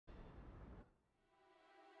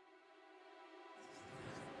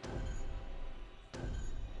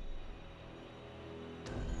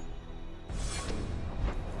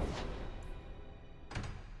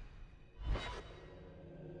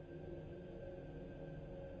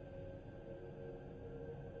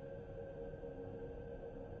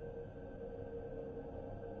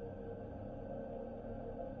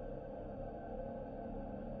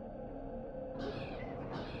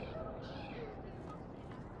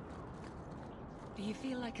Do you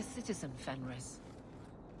feel like a citizen, Fenris?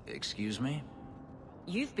 Excuse me?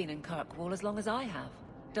 You've been in Kirkwall as long as I have.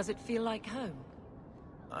 Does it feel like home?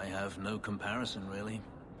 I have no comparison, really.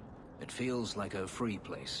 It feels like a free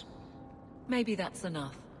place. Maybe that's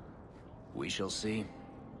enough. We shall see.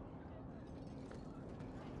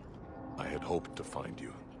 I had hoped to find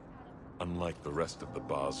you. Unlike the rest of the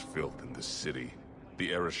Baz filth in this city,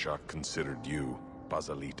 the Arishok considered you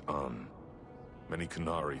Basalit An. Many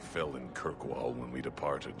Qunari fell in Kirkwall when we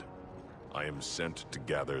departed. I am sent to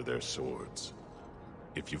gather their swords.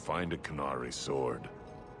 If you find a Qunari sword,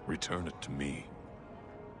 return it to me.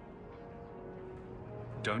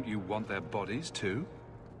 Don't you want their bodies too?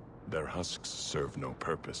 Their husks serve no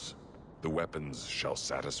purpose. The weapons shall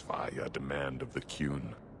satisfy a demand of the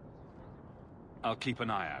Qun. I'll keep an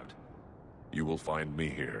eye out. You will find me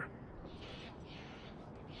here.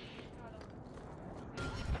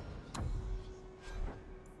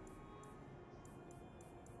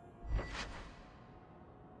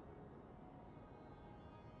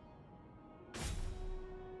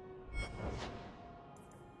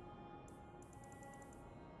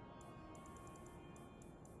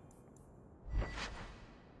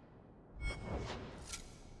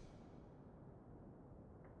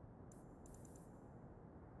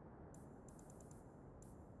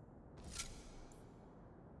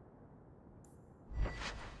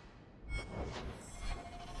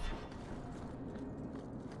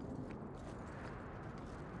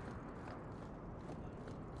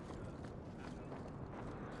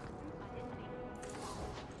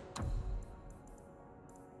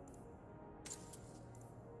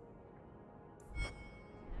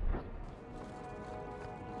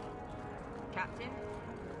 Captain?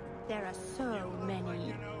 There are so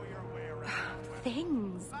many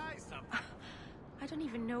things. I don't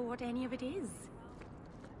even know what any of it is.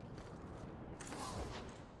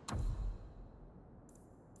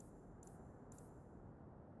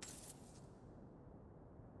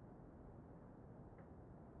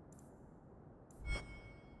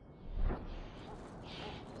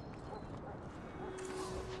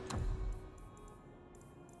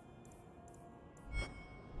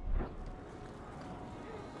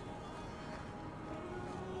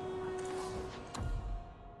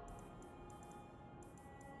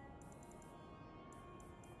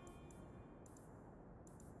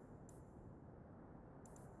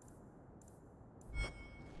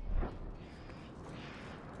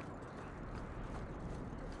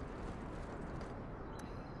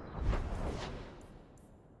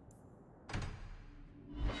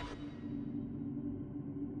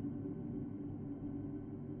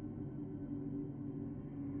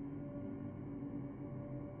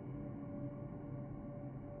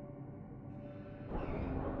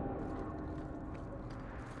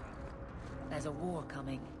 There's a war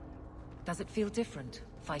coming. Does it feel different,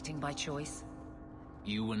 fighting by choice?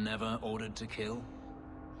 You were never ordered to kill?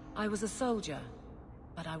 I was a soldier,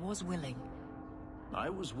 but I was willing. I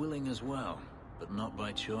was willing as well, but not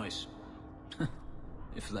by choice.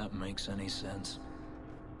 If that makes any sense.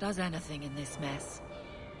 Does anything in this mess?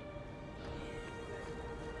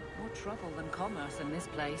 More trouble than commerce in this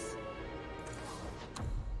place.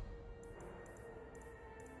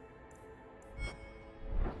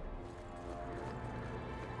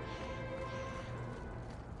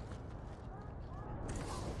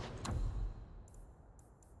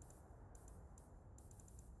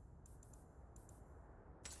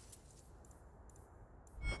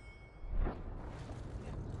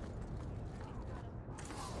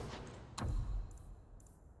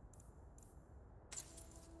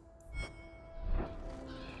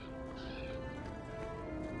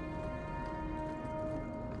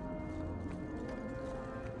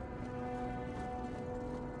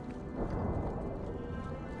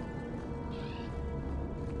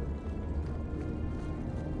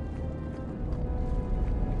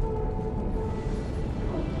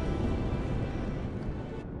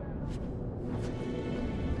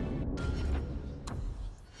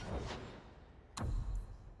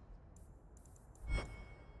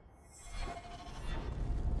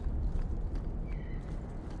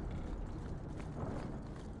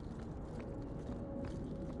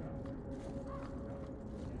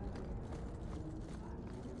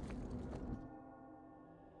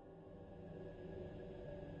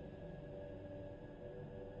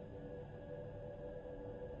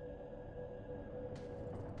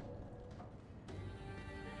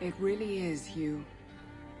 It really is, Hugh.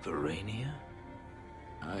 Verania?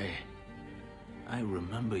 I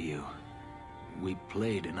remember you. We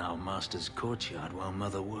played in our master's courtyard while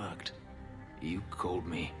Mother worked. You called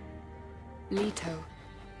me. Leto.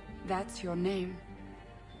 That's your name.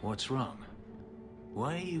 What's wrong?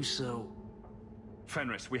 Why are you so...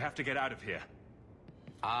 Fenris, we have to get out of here.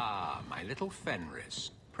 Ah, my little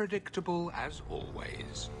Fenris. Predictable as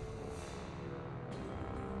always.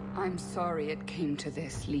 I'm sorry it came to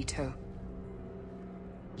this, Leto.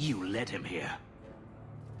 You led him here.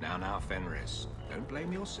 Now, Fenris. Don't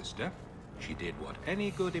blame your sister. She did what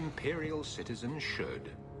any good Imperial citizen should.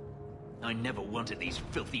 I never wanted these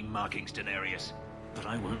filthy markings, Daenerys. But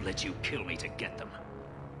I won't let you kill me to get them.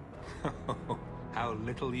 How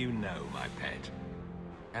little you know, my pet.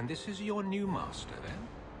 And this is your new master, then?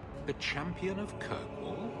 The champion of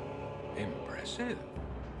Kirkwall? Impressive.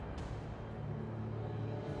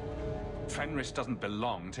 Fenris doesn't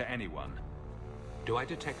belong to anyone. Do I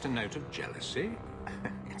detect a note of jealousy?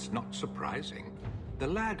 It's not surprising. The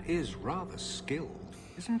lad is rather skilled,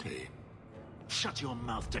 isn't he? Shut your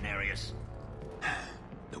mouth, Daenerys.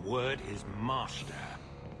 The word is master.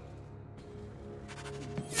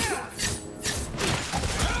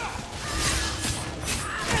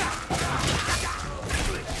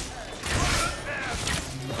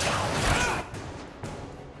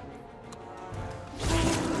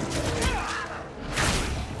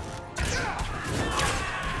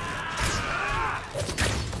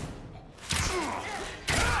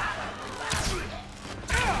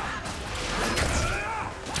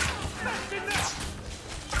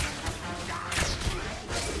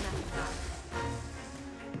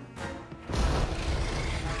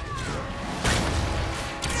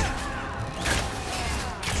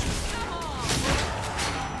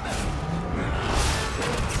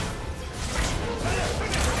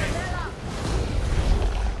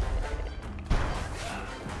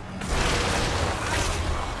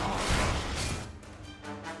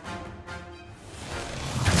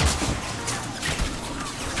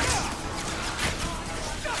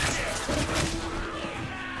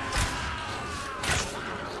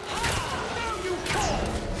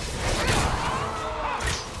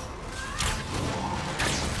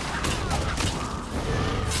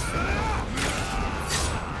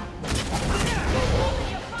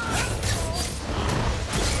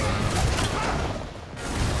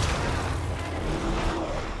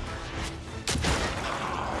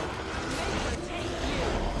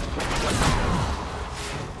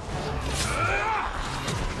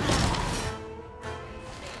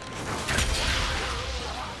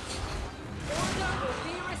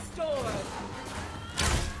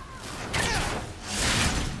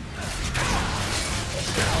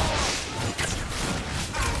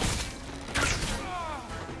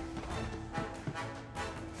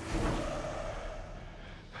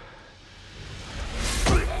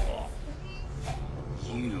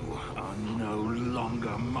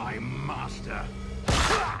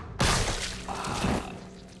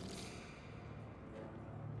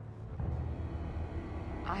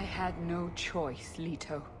 I had no choice,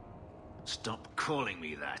 Leto. Stop calling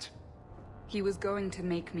me that. He was going to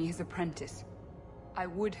make me his apprentice. I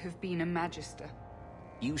would have been a Magister.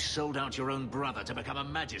 You sold out your own brother to become a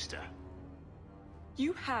Magister.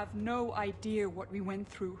 You have no idea what we went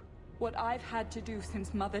through, what I've had to do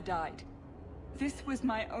since Mother died. This was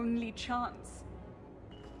my only chance.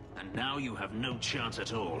 And now you have no chance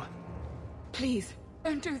at all. Please,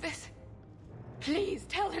 don't do this. Please,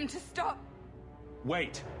 tell him to stop.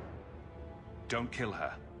 Wait! Don't kill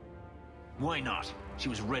her. Why not? She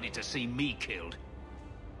was ready to see me killed.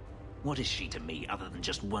 What is she to me other than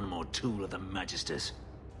just one more tool of the Magisters?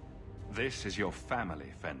 This is your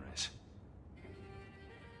family, Fenris.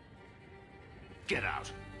 Get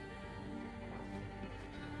out!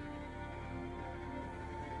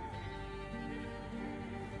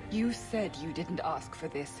 You said you didn't ask for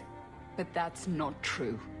this, but that's not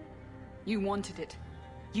true. You wanted it.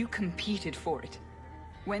 You competed for it.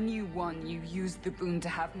 When you won, you used the boon to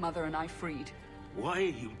have Mother and I freed. Why are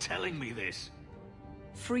you telling me this?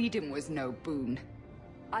 Freedom was no boon.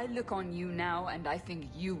 I look on you now, and I think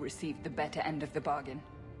you received the better end of the bargain.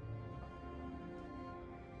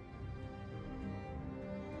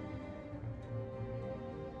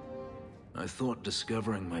 I thought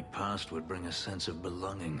discovering my past would bring a sense of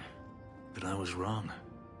belonging, but I was wrong.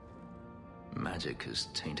 Magic has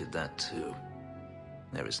tainted that too.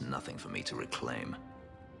 There is nothing for me to reclaim.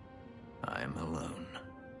 I am alone.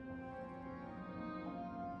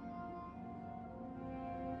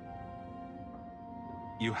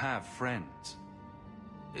 You have friends.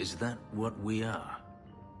 Is that what we are?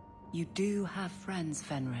 You do have friends,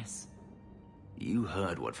 Fenris. You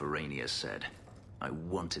heard what Verania said. I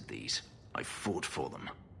wanted these. I fought for them.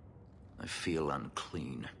 I feel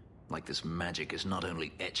unclean. Like this magic is not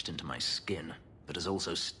only etched into my skin, but has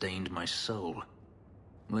also stained my soul.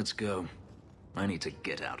 Let's go. I need to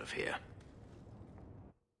get out of here.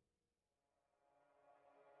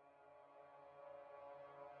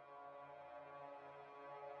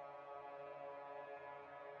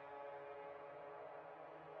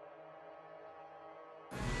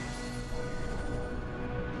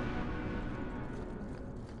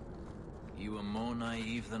 were more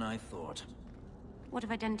naive than I thought. What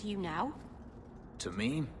have I done to you now? To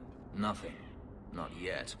me, nothing. Not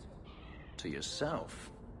yet. To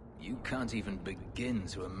yourself, you can't even begin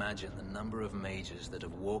to imagine the number of mages that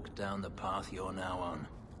have walked down the path you're now on.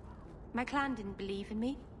 My clan didn't believe in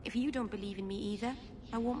me. If you don't believe in me either,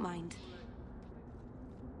 I won't mind.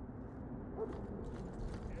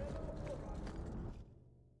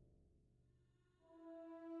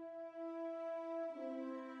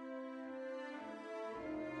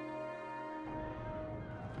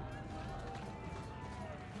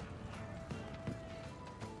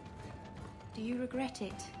 Do you regret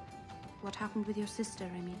it? What happened with your sister,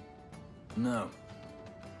 I mean? No.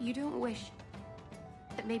 You don't wish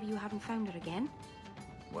that maybe you haven't found her again?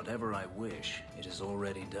 Whatever I wish, it is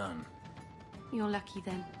already done. You're lucky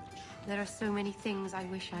then. There are so many things I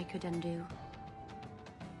wish I could undo.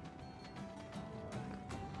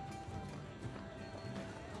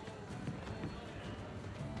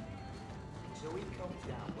 So he comes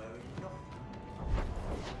down wearing nothing.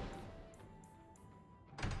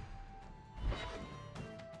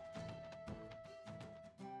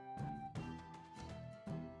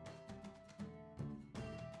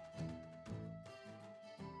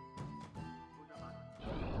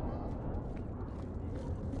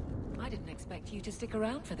 I didn't expect you to stick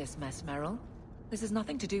around for this mess, Meryl. This has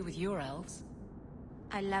nothing to do with your elves.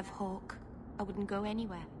 I love Hawk. I wouldn't go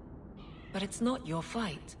anywhere. But it's not your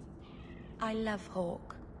fight. I love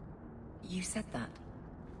Hawk. You said that.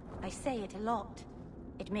 I say it a lot.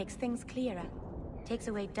 It makes things clearer. Takes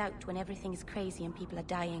away doubt when everything's crazy and people are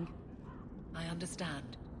dying. I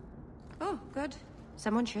understand. Oh, good.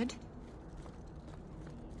 Someone should.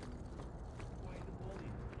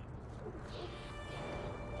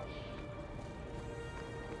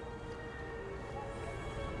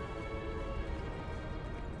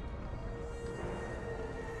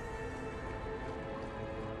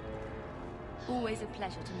 Always a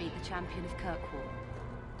pleasure to meet the champion of Kirkwall.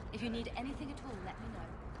 If you need anything at all, let me know.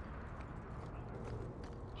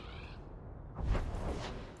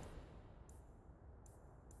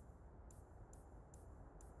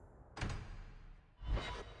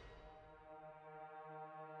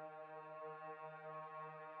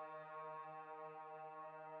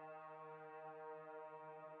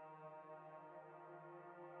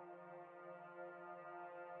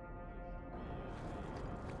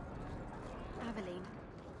 Aveline,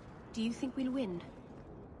 do you think we'll win?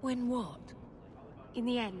 Win what? In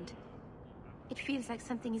the end. It feels like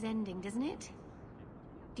something is ending, doesn't it?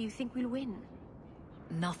 Do you think we'll win?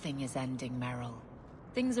 Nothing is ending, Meryl.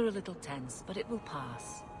 Things are a little tense, but it will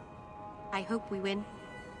pass. I hope we win.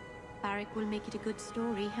 Barrick will make it a good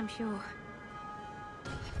story, I'm sure.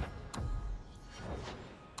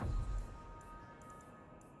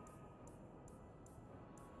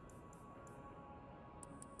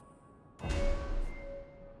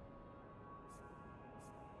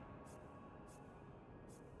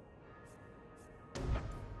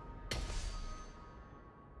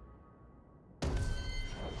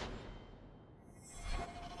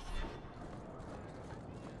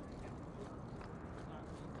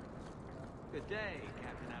 Good day,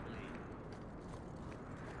 Captain Aveline.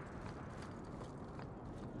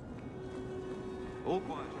 All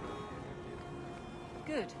quiet around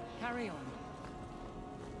here. Good. Carry on.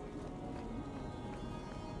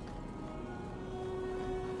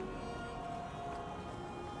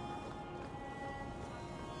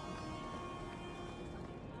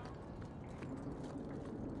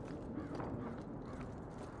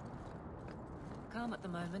 Calm at the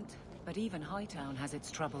moment, but even Hightown has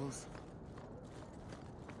its troubles.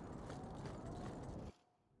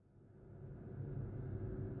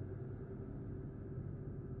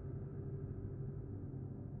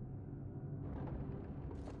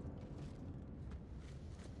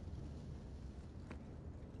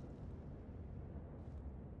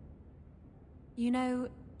 You know,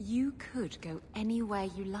 you could go anywhere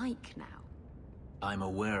you like now. I'm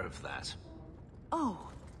aware of that. Oh,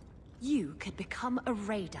 you could become a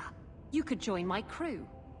raider. You could join my crew.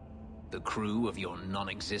 The crew of your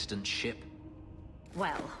non-existent ship?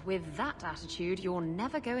 Well, with that attitude, you're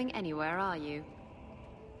never going anywhere, are you?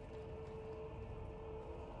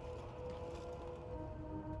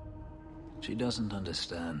 She doesn't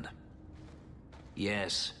understand.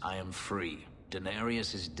 Yes, I am free.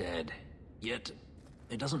 Daenerys is dead. Yet,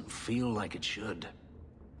 it doesn't feel like it should.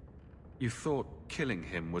 You thought killing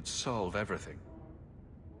him would solve everything.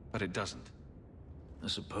 But it doesn't. I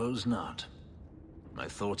suppose not. I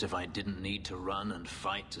thought if I didn't need to run and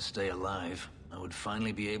fight to stay alive, I would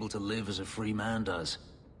finally be able to live as a free man does.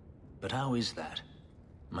 But how is that?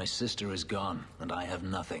 My sister is gone, and I have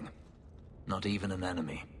nothing. Not even an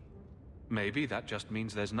enemy. Maybe that just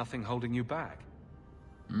means there's nothing holding you back.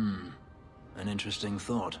 An interesting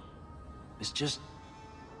thought. It's just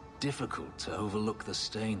difficult to overlook the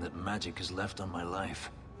stain that magic has left on my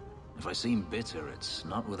life. If I seem bitter, it's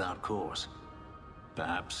not without cause.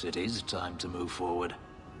 Perhaps it is time to move forward.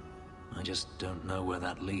 I just don't know where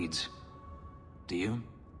that leads. Do you?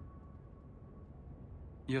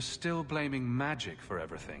 You're still blaming magic for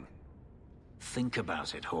everything. Think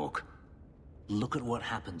about it, Hawk. Look at what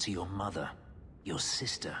happened to your mother, your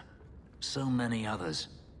sister, so many others.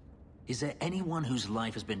 Is there anyone whose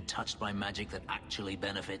life has been touched by magic that actually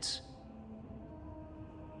benefits?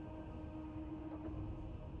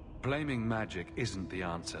 Blaming magic isn't the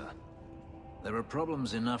answer. There are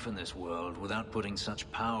problems enough in this world without putting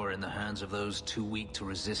such power in the hands of those too weak to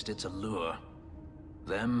resist its allure.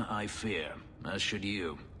 Them I fear, as should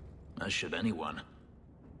you, as should anyone.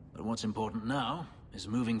 But what's important now is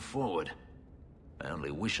moving forward. I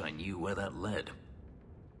only wish I knew where that led.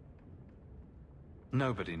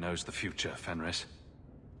 Nobody knows the future, Fenris.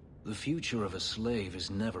 The future of a slave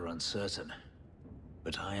is never uncertain.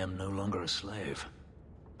 But I am no longer a slave.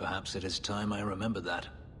 Perhaps it is time I remembered that.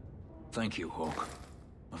 Thank you, Hawk.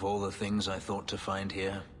 Of all the things I thought to find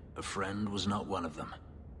here, a friend was not one of them.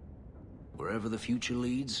 Wherever the future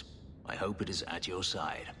leads, I hope it is at your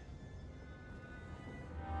side.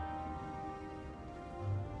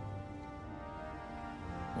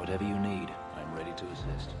 Whatever you need, I'm ready to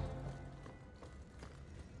assist.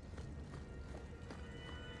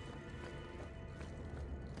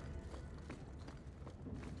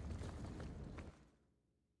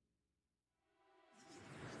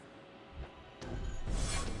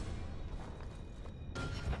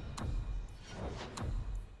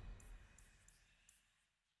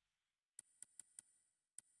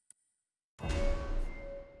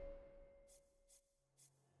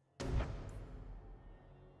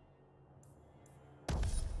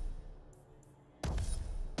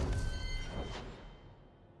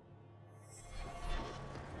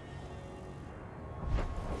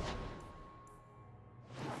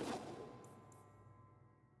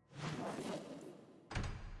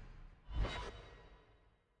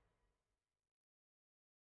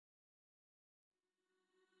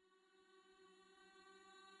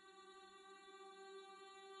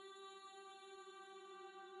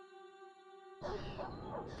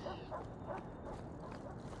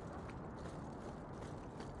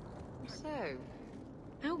 So,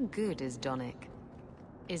 how good is Donick?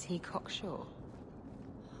 Is he cocksure?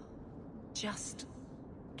 Just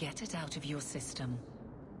get it out of your system.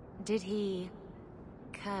 Did he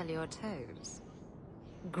curl your toes?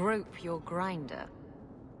 Grope your grinder?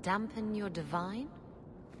 Dampen your divine?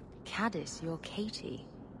 Caddis your Katie?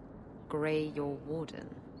 Grey your warden?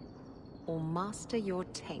 Or master your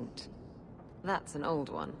taint? That's an old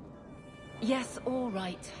one. Yes, all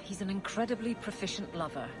right. He's an incredibly proficient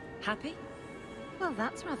lover. Happy? Well,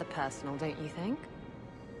 that's rather personal, don't you think?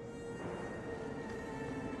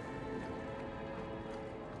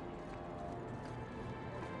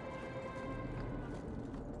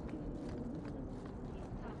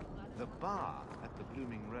 The bar at the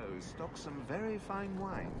Blooming Rose stocks some very fine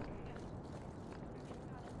wine.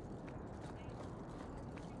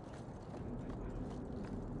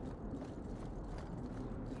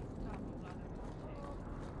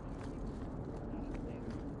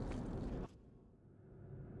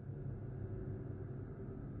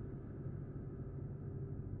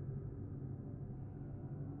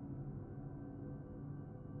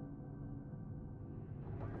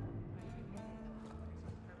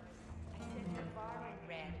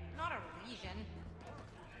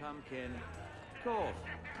 Pumpkin. Corf,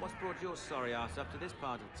 what's brought your sorry ass up to this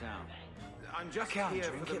part of town? I'm just here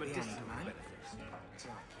for the medicinal benefits.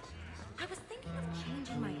 I was thinking of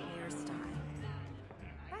changing my hairstyle.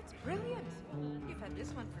 That's brilliant. You've had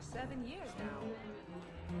this one for 7 years now.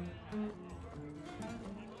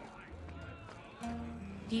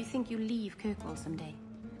 Do you think you'll leave Kirkwall someday?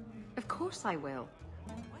 Of course I will.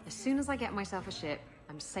 As soon as I get myself a ship,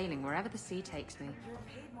 I'm sailing wherever the sea takes me.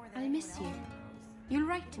 I'll miss you. You'll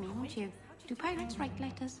write to me, won't you? Do pirates write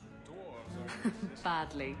letters?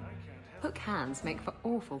 Badly. Hook hands make for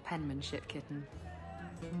awful penmanship, kitten.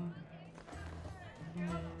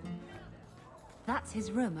 That's his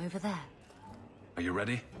room over there. Are you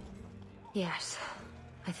ready? Yes,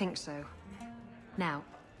 I think so. Now,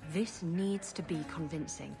 this needs to be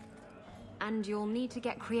convincing. And you'll need to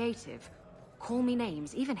get creative. Call me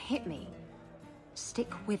names, even hit me.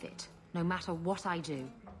 Stick with it, no matter what I do.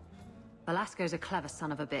 Velasco's a clever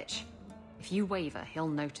son of a bitch. If you waver, he'll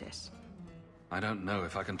notice. I don't know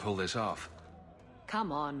if I can pull this off.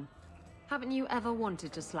 Come on. Haven't you ever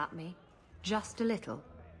wanted to slap me? Just a little?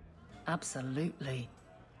 Absolutely.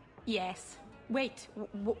 Yes. Wait,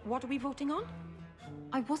 what are we voting on?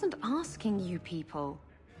 I wasn't asking you people.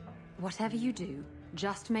 Whatever you do,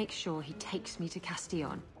 just make sure he takes me to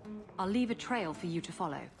Castillon. I'll leave a trail for you to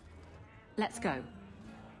follow. Let's go.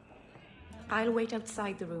 I'll wait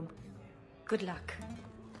outside the room. Good luck.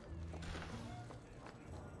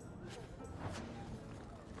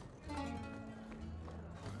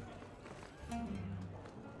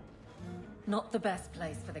 Not the best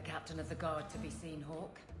place for the captain of the guard to be seen,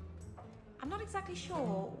 Hawk. I'm not exactly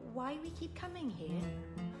sure why we keep coming here.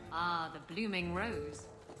 Ah, the Blooming Rose.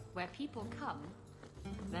 Where people come,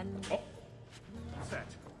 then... Oh!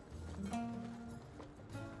 Set.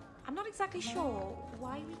 I'm not exactly sure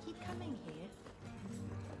why we keep coming here.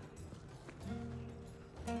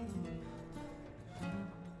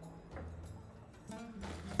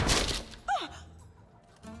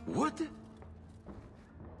 What?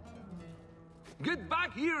 Get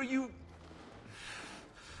back here, you...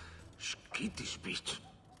 skittish bitch.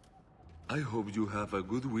 I hope you have a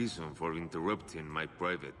good reason for interrupting my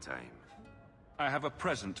private time. I have a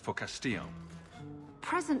present for Castillon.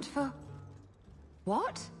 Present for...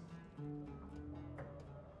 what?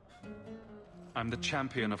 I'm the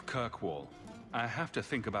champion of Kirkwall. I have to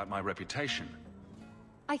think about my reputation.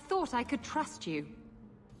 I thought I could trust you.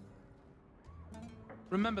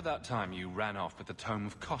 Remember that time you ran off with the Tome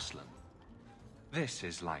of Koslan? This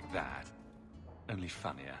is like that, only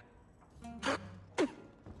funnier.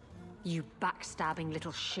 You backstabbing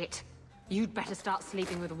little shit. You'd better start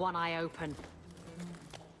sleeping with one eye open.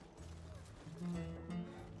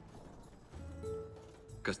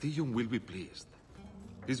 Castillon will be pleased.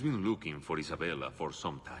 He's been looking for Isabella for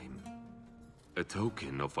some time. A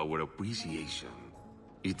token of our appreciation.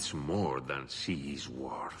 It's more than she is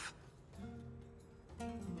worth.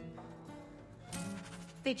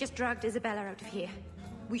 They just dragged Isabella out of here.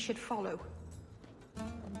 We should follow.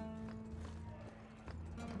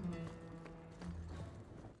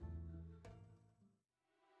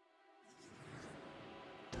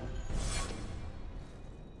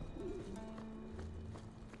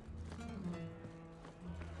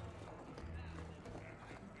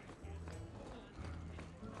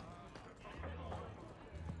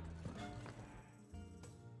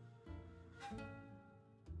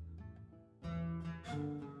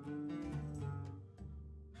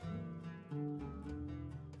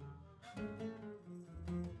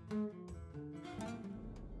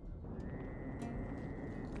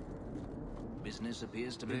 Business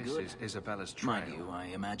appears to be This good. is Isabella's trail. Mind you, I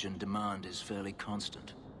imagine demand is fairly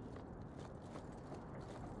constant.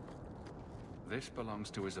 This belongs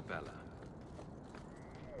to Isabella.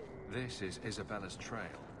 This is Isabella's trail.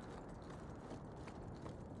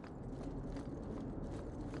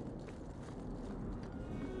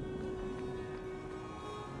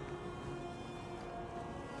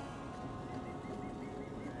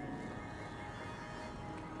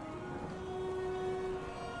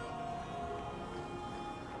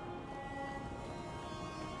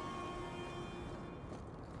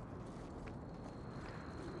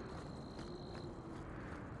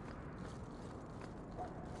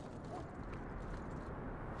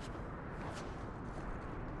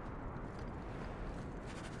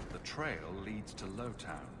 The trail leads to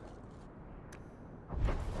Lowtown.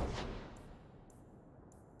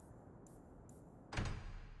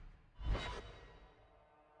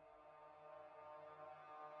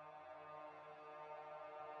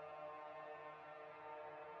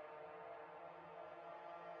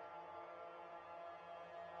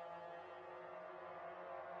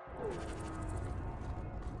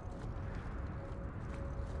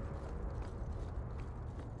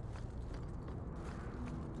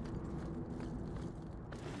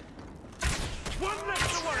 One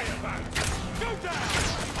less to worry about! Go down!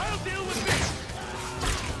 I'll deal with this!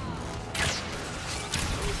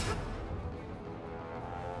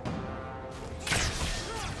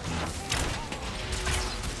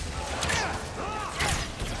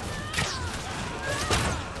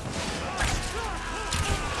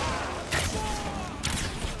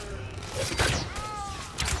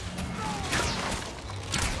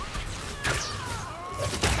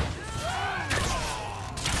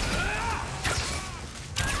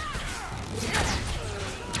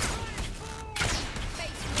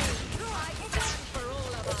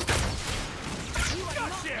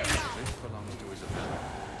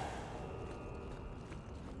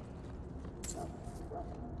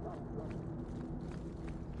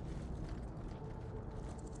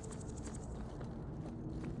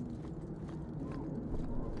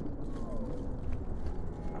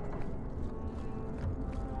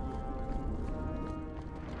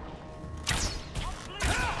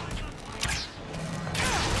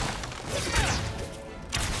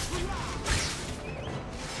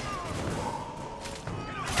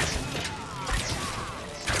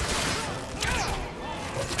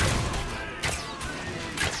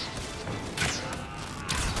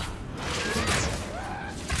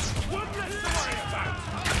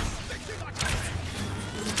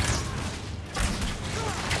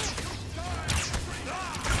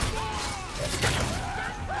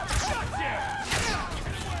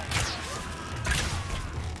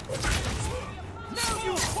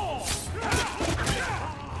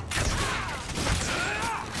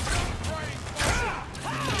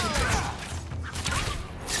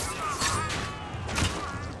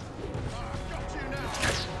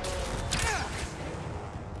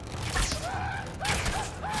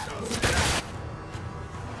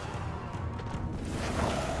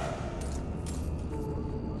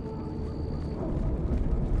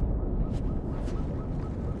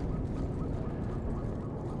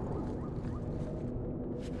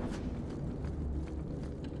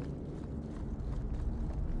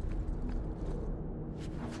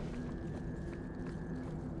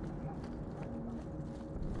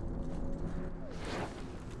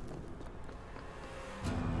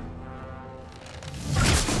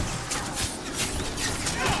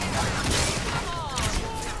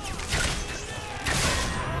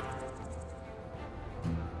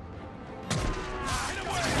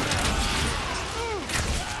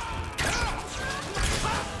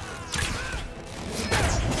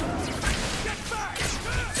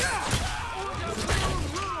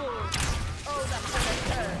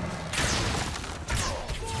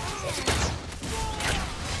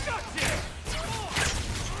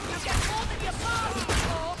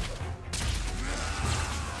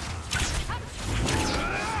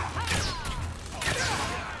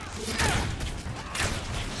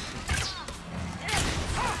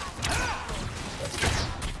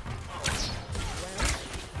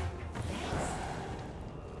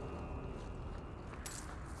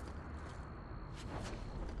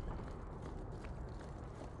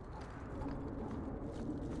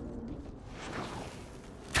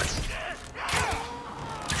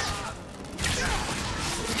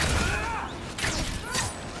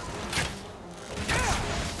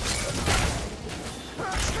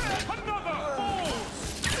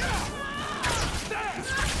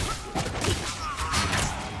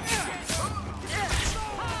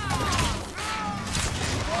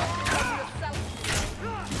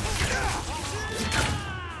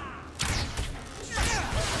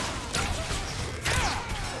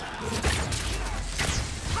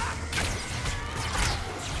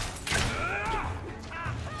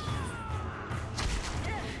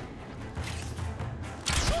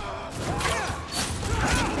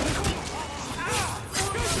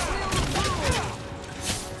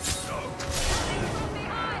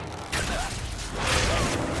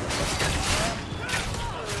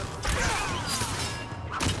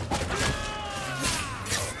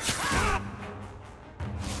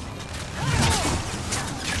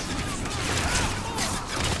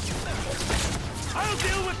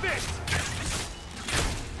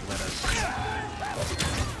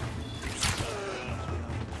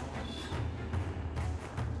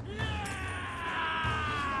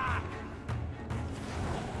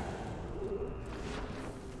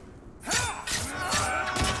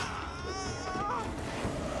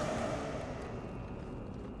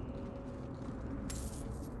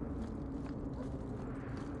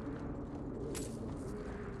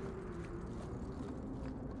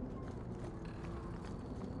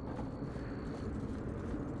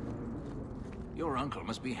 Your uncle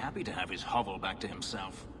must be happy to have his hovel back to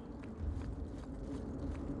himself.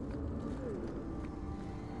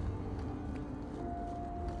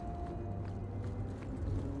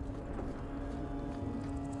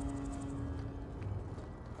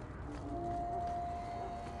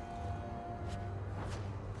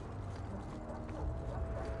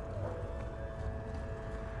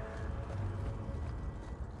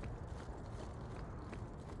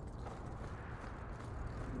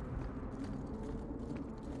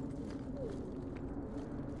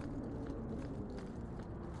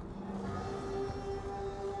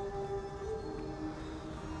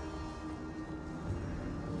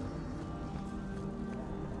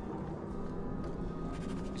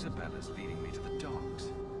 Isabella's leading me to the docks.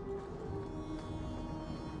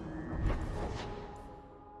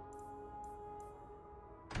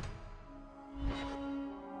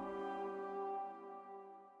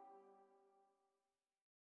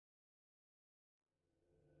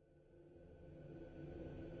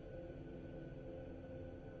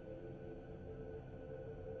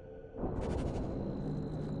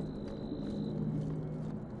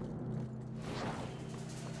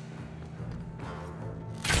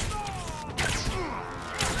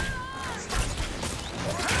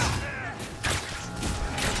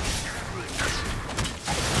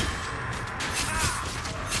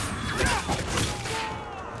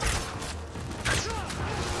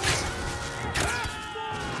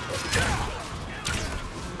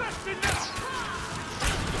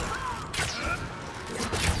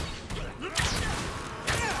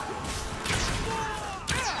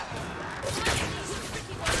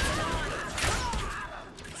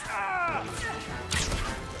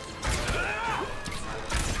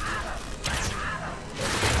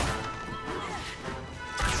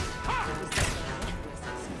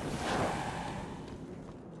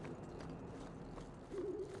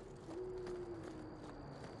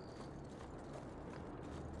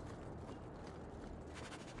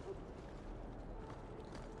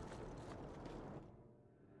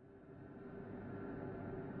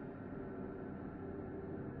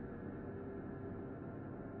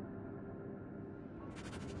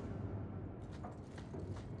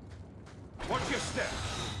 Watch your step!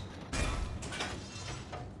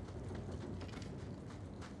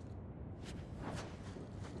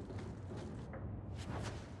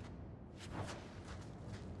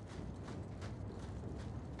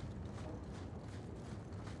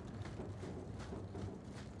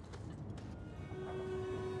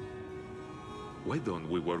 Why don't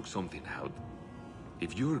we work something out?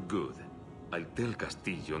 If you're good, I'll tell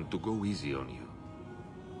Castillon to go easy on you.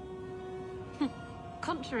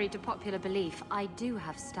 Contrary to popular belief, I do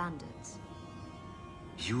have standards.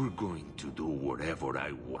 You're going to do whatever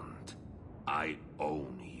I want. I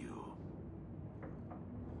own you.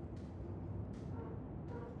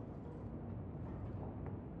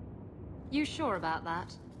 You sure about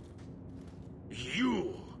that?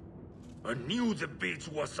 You! I knew the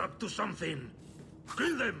bitch was up to something.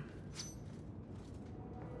 Kill them!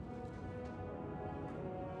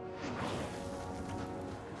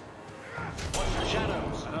 Watch your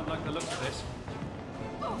shadows. I don't like the looks of this.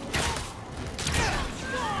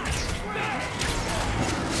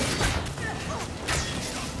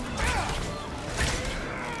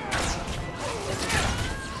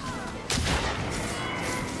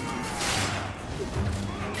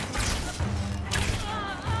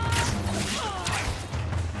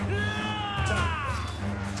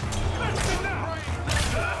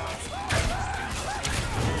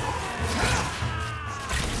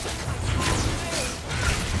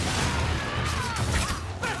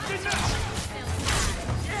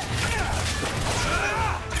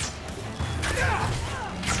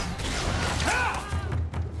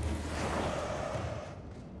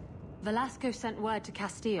 Velasco sent word to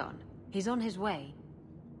Castillon. He's on his way.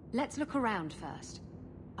 Let's look around first.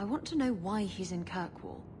 I want to know why he's in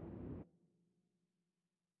Kirkwall.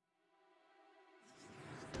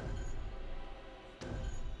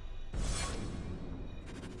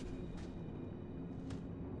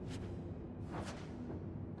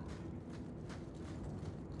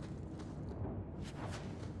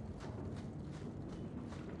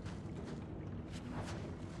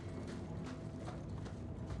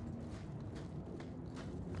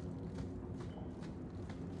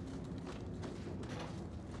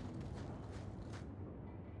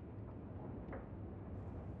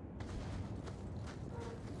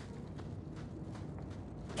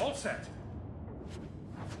 All set.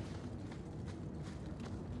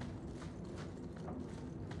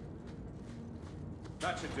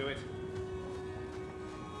 That should do it.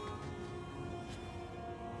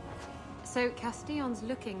 So Castillon's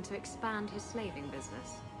looking to expand his slaving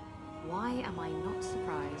business. Why am I not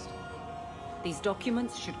surprised? These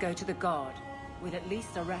documents should go to the guard. We'll at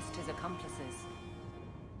least arrest his accomplices.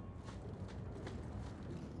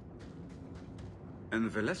 And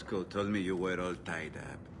Velasco told me you were all tied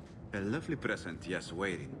up. A lovely present just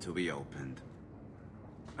waiting to be opened.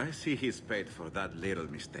 I see he's paid for that little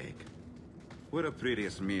mistake. What a pretty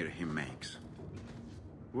smear he makes.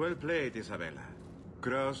 Well played, Isabella.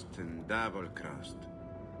 Crossed and double-crossed.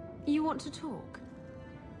 You want to talk?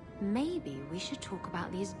 Maybe we should talk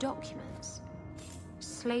about these documents.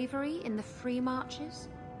 Slavery in the free marches?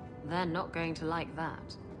 They're not going to like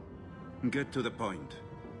that. Get to the point.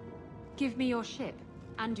 Give me your ship,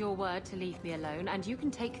 and your word to leave me alone, and you can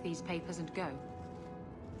take these papers and go.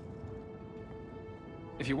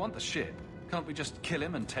 If you want the ship, can't we just kill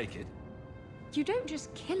him and take it? You don't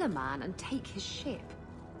just kill a man and take his ship.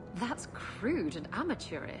 That's crude and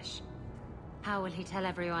amateurish. How will he tell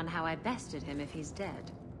everyone how I bested him if he's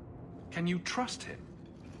dead? Can you trust him?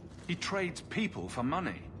 He trades people for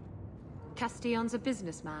money. Castillon's a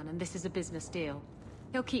businessman, and this is a business deal.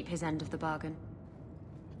 He'll keep his end of the bargain.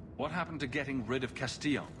 What happened to getting rid of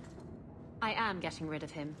Castillon? I am getting rid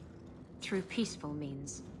of him. Through peaceful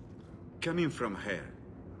means. Coming from her,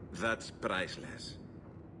 that's priceless.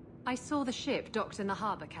 I saw the ship docked in the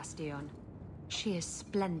harbor, Castillon. She is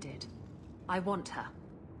splendid. I want her.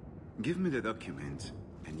 Give me the documents,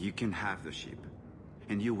 and you can have the ship.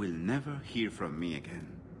 And you will never hear from me again.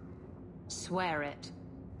 Swear it.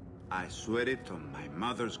 I swear it on my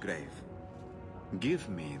mother's grave. Give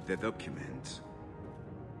me the documents.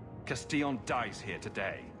 Castillon dies here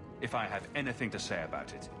today, if I have anything to say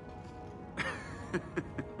about it.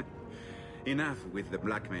 Enough with the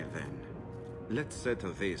blackmail then. Let's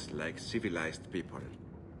settle this like civilized people.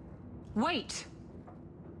 Wait!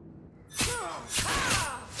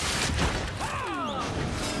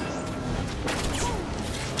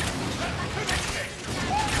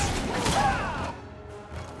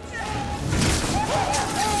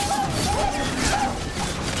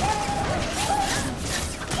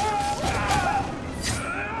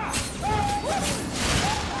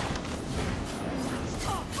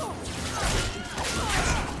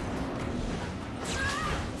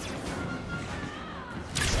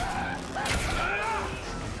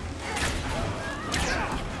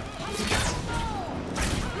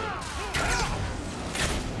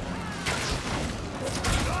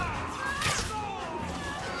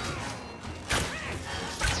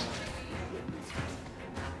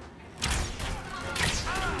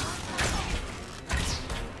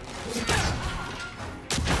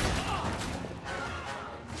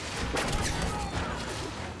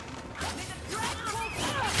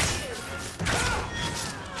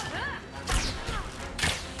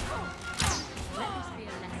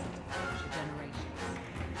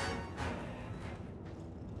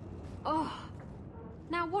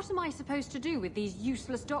 What am I supposed to do with these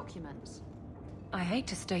useless documents? I hate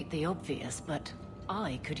to state the obvious, but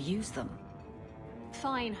I could use them.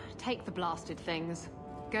 Fine, take the blasted things.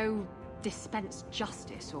 Go dispense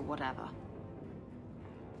justice or whatever.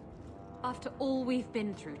 After all we've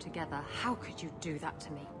been through together, how could you do that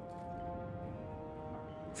to me?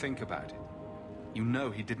 Think about it. You know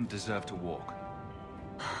he didn't deserve to walk.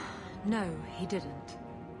 No, he didn't.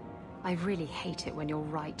 I really hate it when you're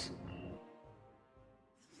right.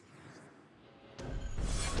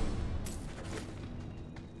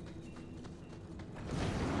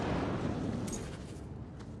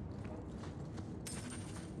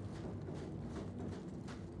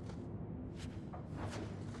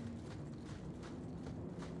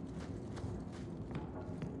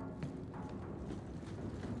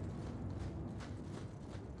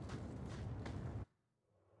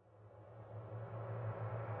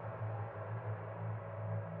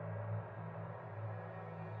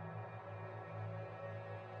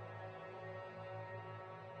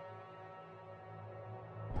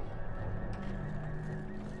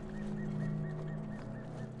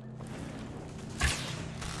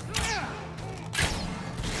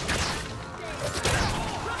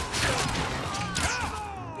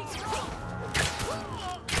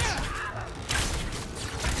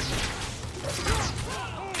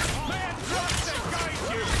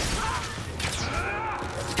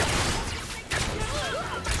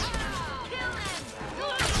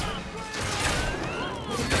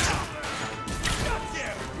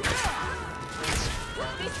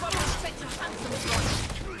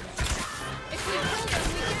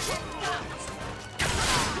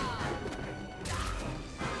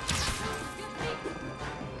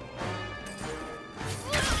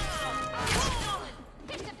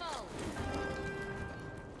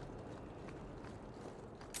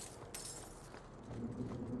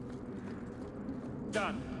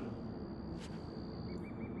 Done.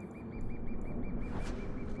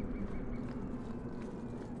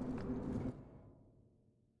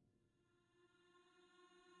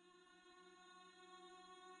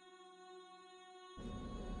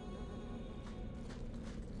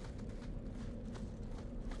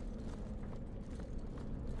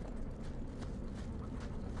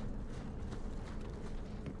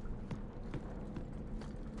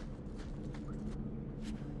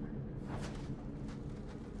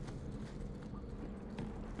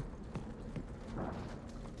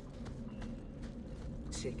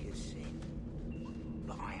 Sick as sin,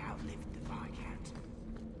 but I outlived the Viscount.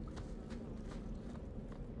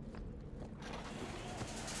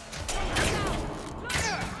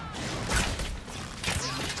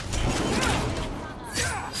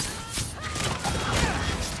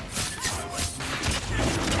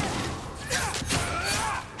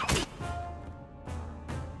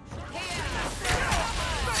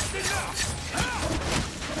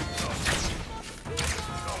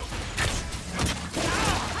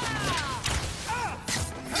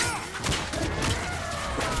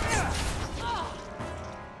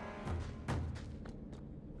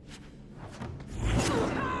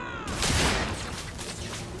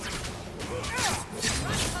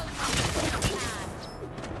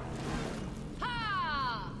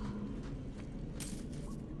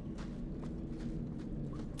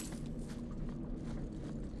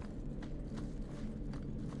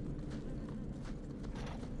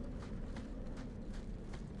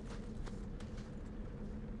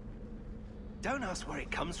 Don't ask where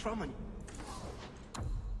it comes from and...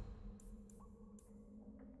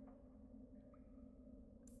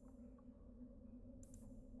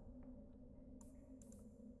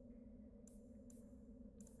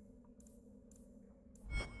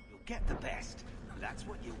 You'll get the best. That's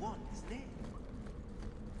what you want, isn't it?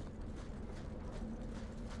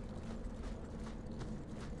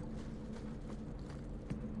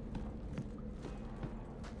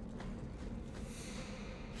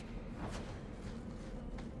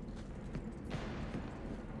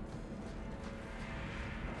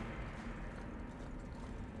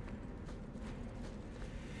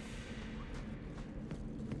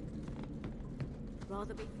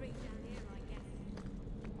 Rather be free down here, I guess.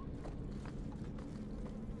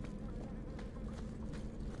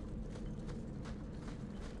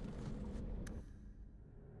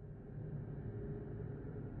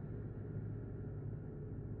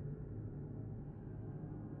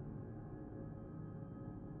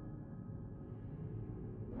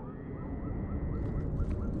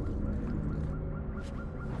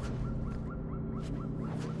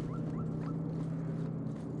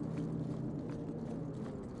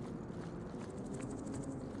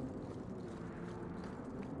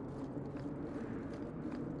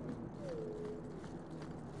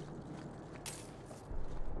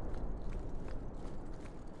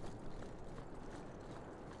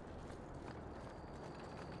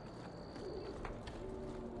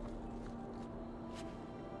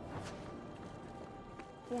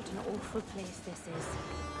 What an awful place this is.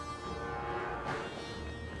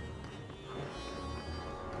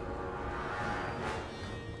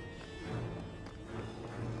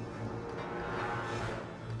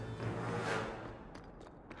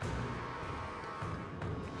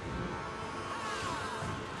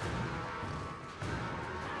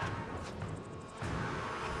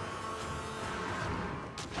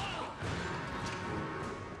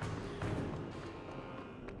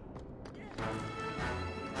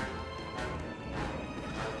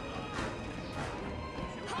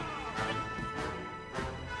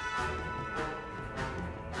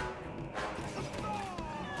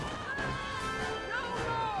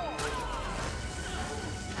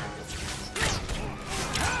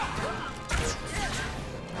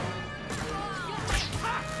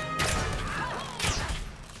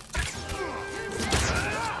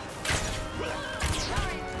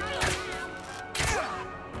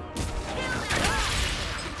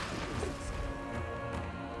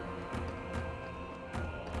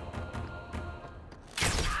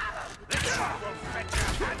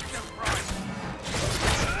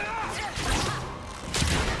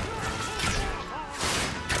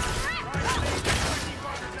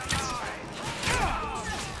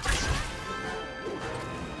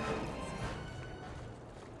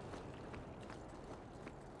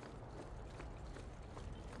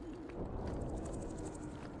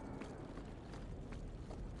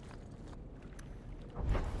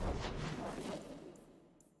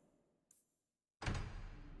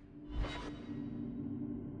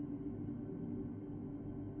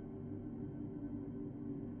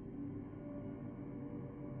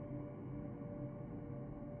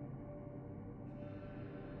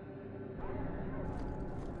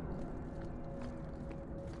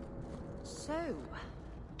 So,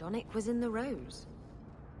 Donick was in the Rose.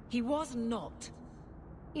 He was not.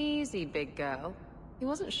 Easy, big girl. He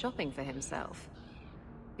wasn't shopping for himself.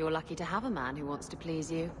 You're lucky to have a man who wants to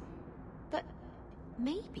please you. But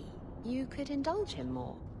maybe you could indulge him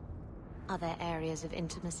more. Are there areas of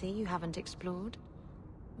intimacy you haven't explored?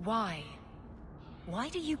 Why? Why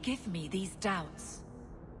do you give me these doubts?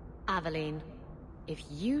 Aveline, if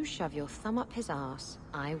you shove your thumb up his arse,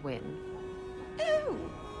 I win. Ew!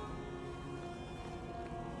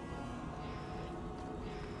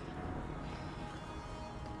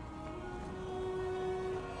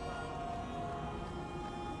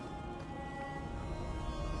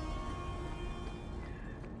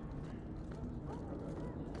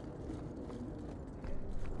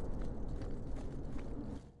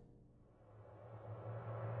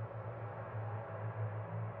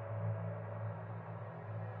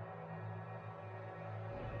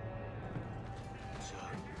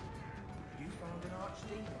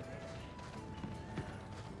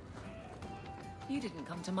 You didn't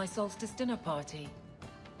come to my solstice dinner party.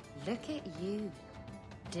 Look at you.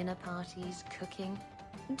 Dinner parties, cooking.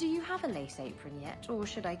 Do you have a lace apron yet, or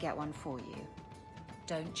should I get one for you?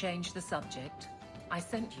 Don't change the subject. I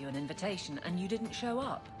sent you an invitation and you didn't show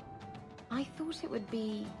up. I thought it would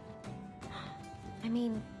be... I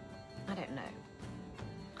mean, I don't know.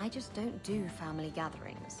 I just don't do family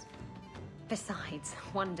gatherings. Besides,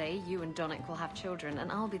 one day you and Donick will have children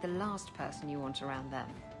and I'll be the last person you want around them.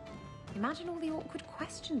 Imagine all the awkward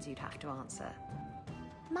questions you'd have to answer.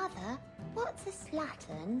 Mother, what's a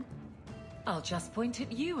slattern? I'll just point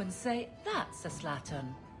at you and say, that's a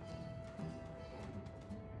slattern.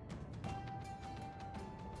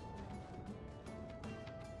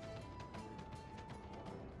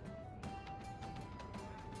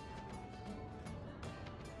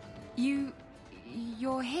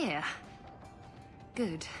 You're here.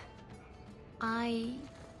 Good. I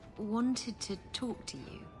wanted to talk to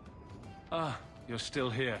you. Ah, you're still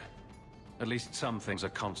here. At least some things are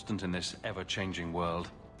constant in this ever-changing world.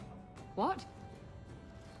 What?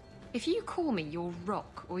 If you call me your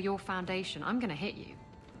rock or your foundation, I'm gonna hit you.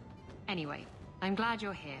 Anyway, I'm glad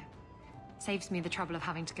you're here. Saves me the trouble of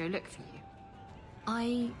having to go look for you.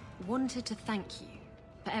 I wanted to thank you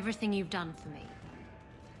for everything you've done for me.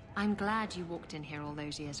 I'm glad you walked in here all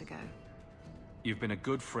those years ago. You've been a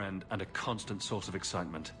good friend and a constant source of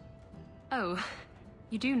excitement. Oh,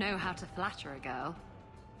 you do know how to flatter a girl.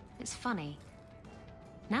 It's funny.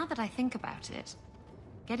 Now that I think about it,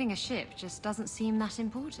 getting a ship just doesn't seem that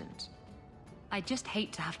important. I just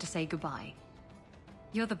hate to have to say goodbye.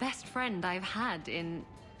 You're the best friend I've had in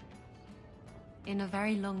a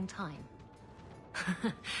very long time.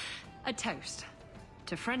 A toast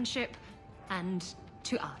to friendship and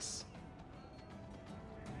to us.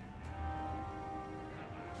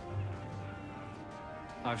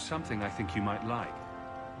 I've something I think you might like.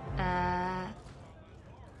 I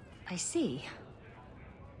see.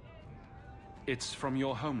 It's from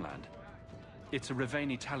your homeland. It's a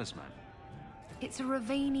Rivaini talisman. It's a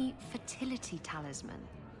Rivaini fertility talisman.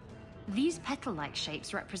 These petal-like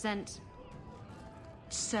shapes represent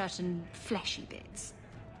certain fleshy bits.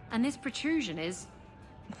 And this protrusion is...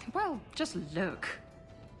 well, just look.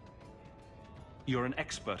 You're an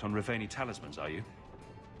expert on Rivaini talismans, are you?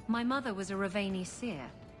 My mother was a Rivaini seer.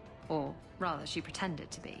 Or, rather, she pretended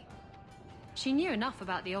to be. She knew enough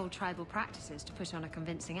about the old tribal practices to put on a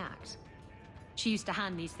convincing act. She used to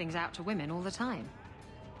hand these things out to women all the time.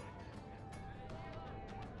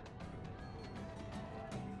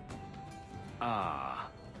 Ah.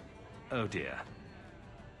 Oh dear.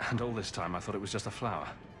 And all this time I thought it was just a flower.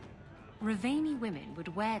 Rivaini women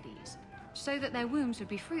would wear these, so that their wombs would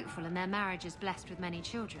be fruitful and their marriages blessed with many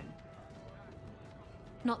children.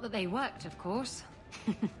 Not that they worked, of course.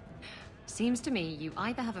 Seems to me you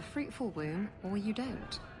either have a fruitful womb, or you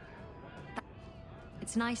don't.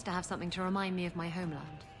 It's nice to have something to remind me of my homeland.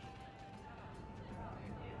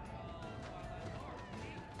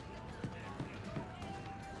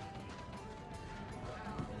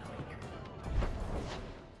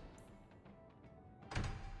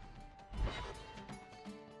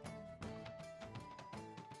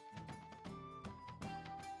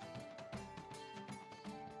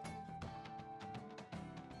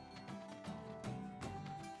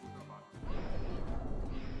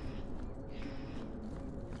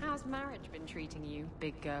 How's marriage been treating you,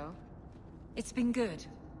 big girl? It's been good.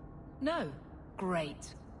 No,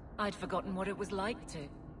 great. I'd forgotten what it was like to...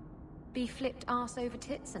 Be flipped arse over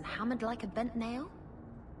tits and hammered like a bent nail?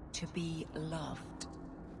 To be loved.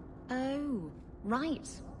 Oh, right,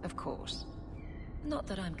 of course. Not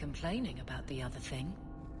that I'm complaining about the other thing.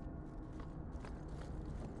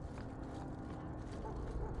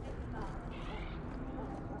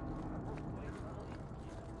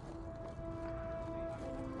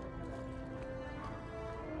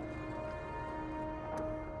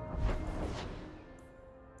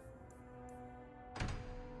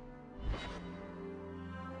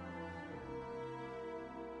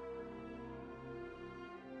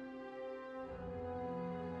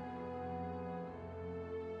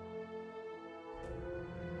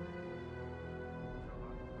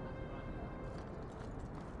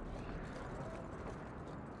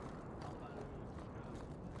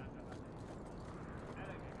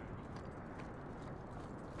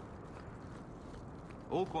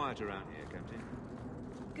 All quiet around here, Captain.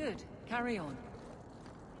 Good. Carry on.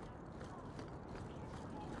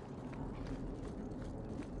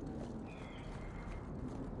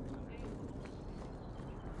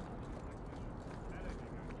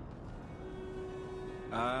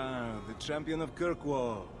 Ah, the champion of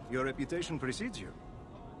Kirkwall. Your reputation precedes you.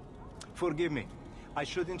 Forgive me. I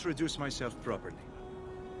should introduce myself properly.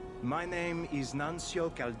 My name is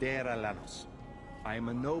Nancio Caldera Lanos. I am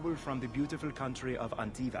a noble from the beautiful country of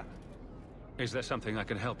Antiva. Is there something I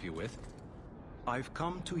can help you with? I've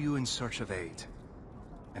come to you in search of aid.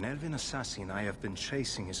 An elven assassin I have been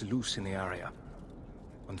chasing is loose in the area.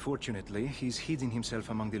 Unfortunately, he's hiding himself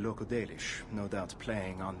among the local Dalish, no doubt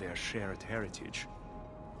playing on their shared heritage.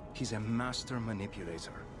 He's a master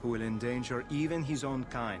manipulator who will endanger even his own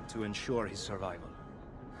kind to ensure his survival.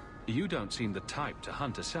 You don't seem the type to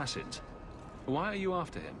hunt assassins. Why are you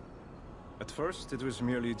after him? At first, it was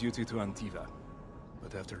merely duty to Antiva.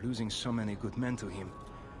 But after losing so many good men to him,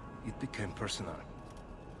 it became personal.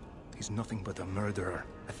 He's nothing but a murderer,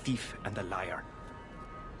 a thief, and a liar.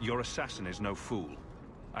 Your assassin is no fool.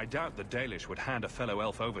 I doubt the Dalish would hand a fellow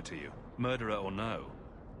elf over to you, murderer or no.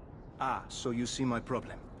 Ah, so you see my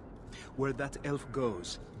problem. Where that elf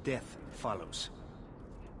goes, death follows.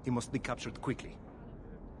 He must be captured quickly.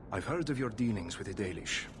 I've heard of your dealings with the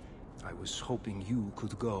Dalish. I was hoping you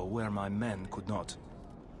could go where my men could not.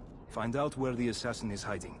 Find out where the assassin is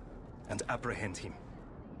hiding, and apprehend him.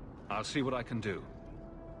 I'll see what I can do.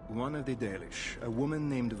 One of the Dalish, a woman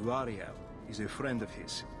named Variel, is a friend of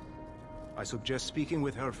his. I suggest speaking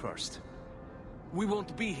with her first. We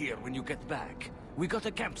won't be here when you get back. We got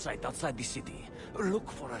a campsite outside the city. Look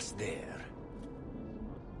for us there.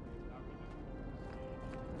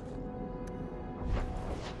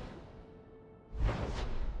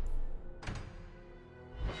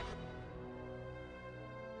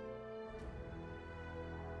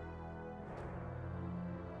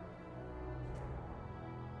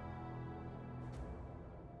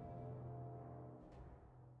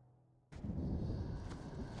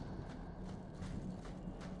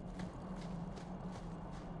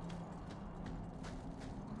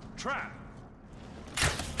 Trap!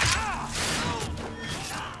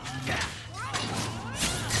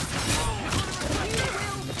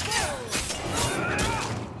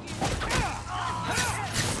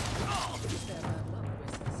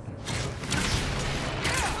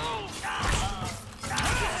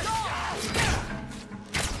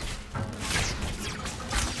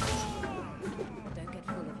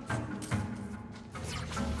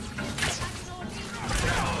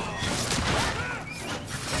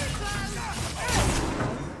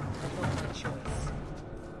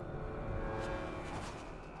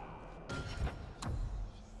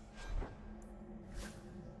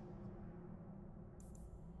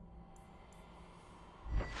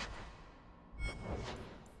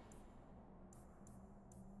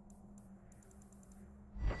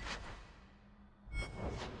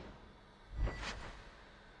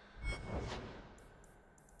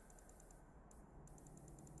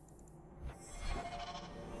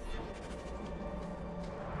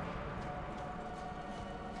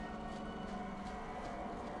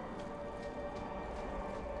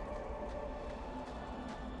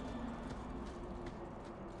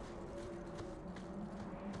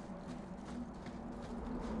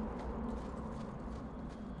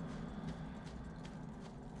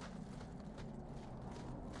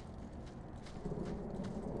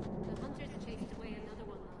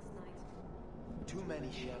 Too many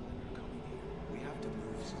Shelmen are coming here. We have to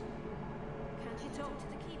move soon. Can't you talk to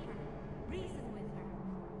the Keeper? Reason with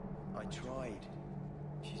her. I tried.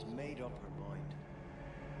 She's made up her mind.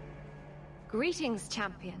 Greetings,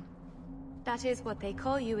 champion. That is what they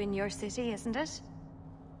call you in your city, isn't it?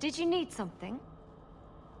 Did you need something?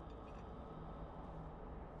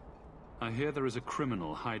 I hear there is a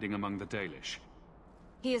criminal hiding among the Dalish.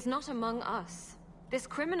 He is not among us. This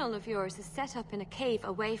criminal of yours is set up in a cave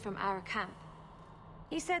away from our camp.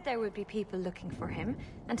 He said there would be people looking for him,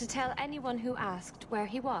 and to tell anyone who asked where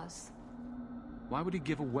he was. Why would he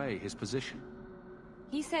give away his position?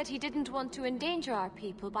 He said he didn't want to endanger our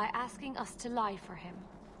people by asking us to lie for him.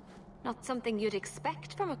 Not something you'd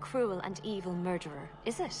expect from a cruel and evil murderer,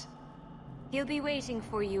 is it? He'll be waiting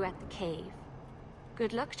for you at the cave.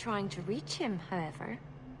 Good luck trying to reach him, however.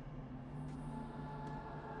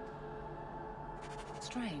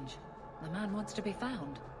 Strange. The man wants to be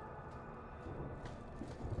found.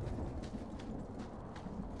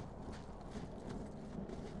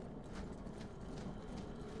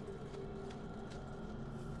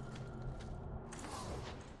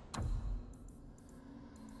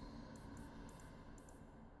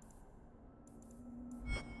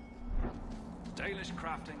 Dalish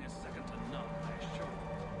crafting is second to none, I assure you.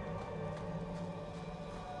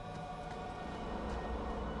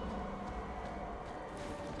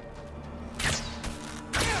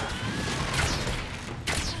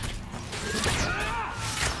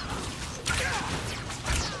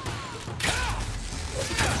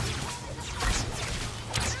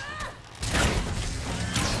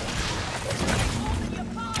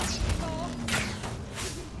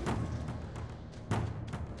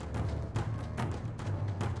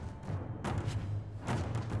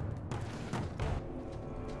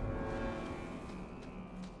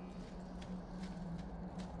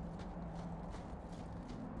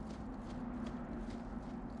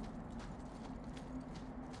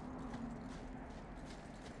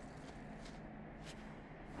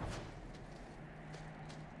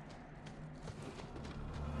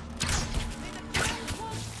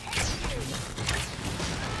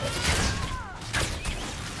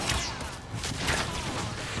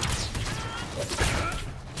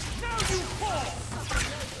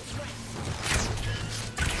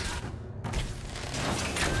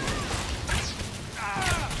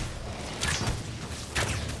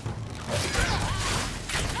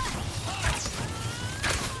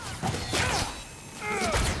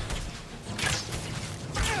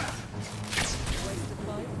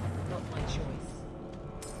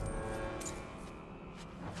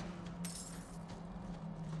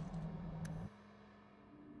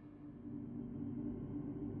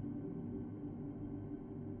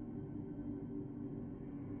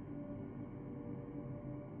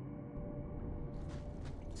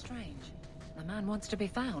 Strange. The man wants to be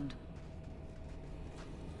found.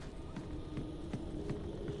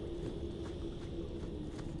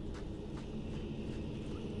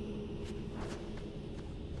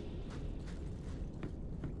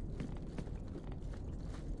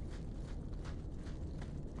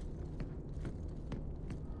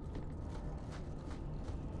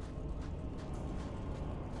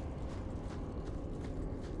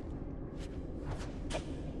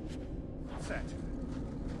 Set.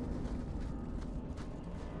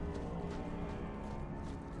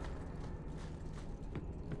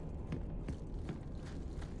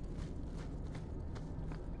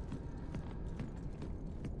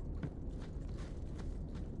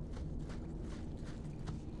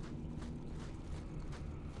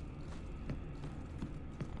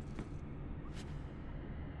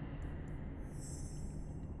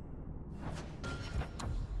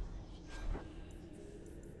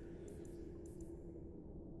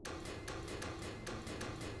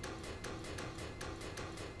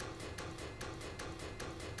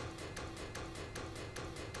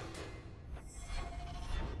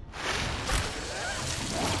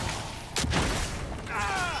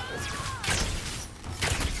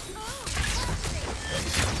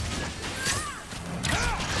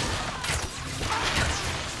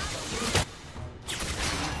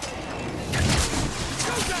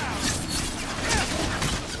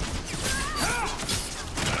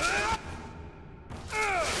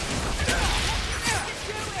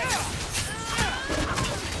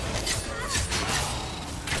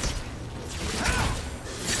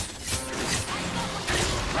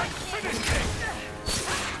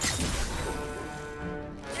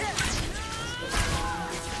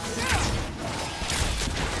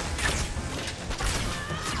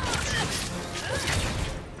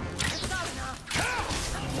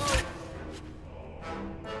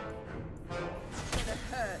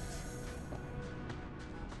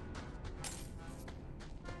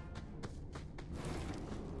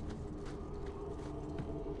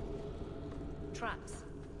 Traps.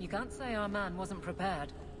 You can't say our man wasn't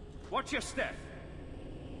prepared. Watch your step.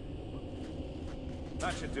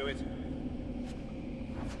 That should do it.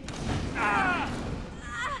 Ah!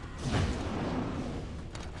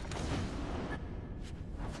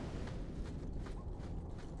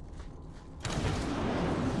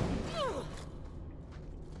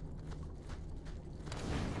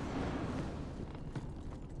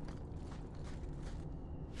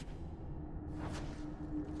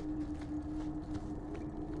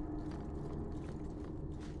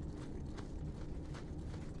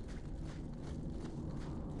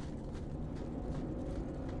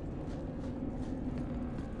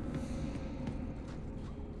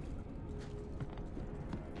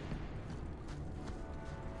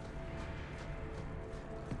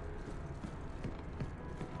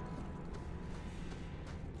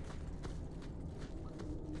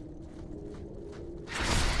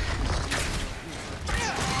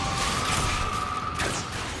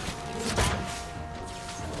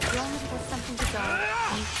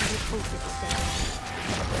 Report it, sir.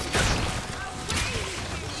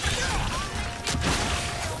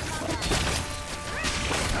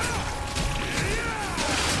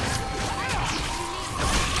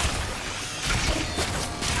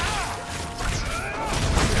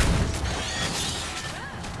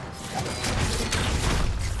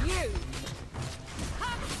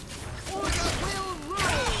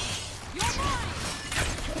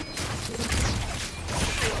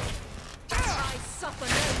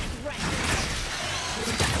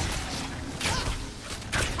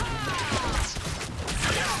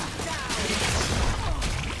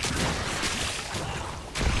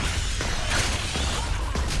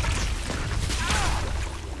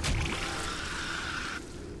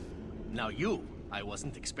 Now you, I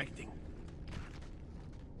wasn't expecting.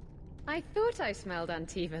 I thought I smelled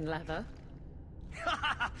Antivan leather.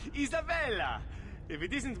 Isabella! If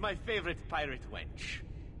it isn't my favorite pirate wench.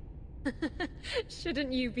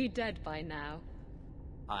 Shouldn't you be dead by now?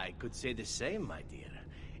 I could say the same, my dear.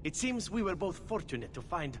 It seems we were both fortunate to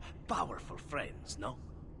find powerful friends, no?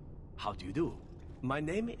 How do you do? My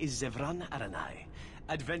name is Zevran Aranai,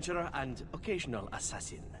 adventurer and occasional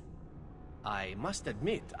assassin. I must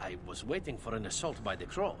admit, I was waiting for an assault by the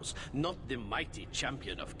Crows, not the mighty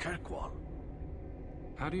champion of Kirkwall.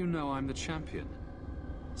 How do you know I'm the champion?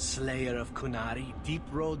 Slayer of Kunari, Deep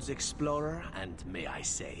Roads explorer, and may I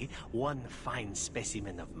say, one fine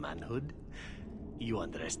specimen of manhood. You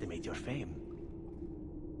underestimate your fame.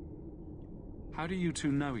 How do you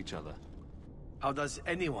two know each other? How does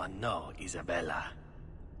anyone know Isabella?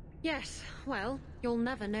 Yes, well, you'll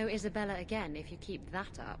never know Isabella again if you keep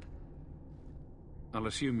that up. I'll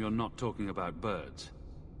assume you're not talking about birds.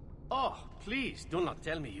 Oh, please, do not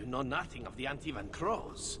tell me you know nothing of the Antivan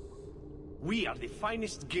Crows. We are the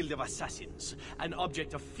finest guild of assassins, an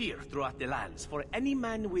object of fear throughout the lands for any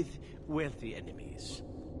man with wealthy enemies.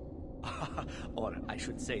 Or I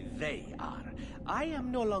should say they are. I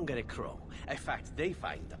am no longer a crow, a fact they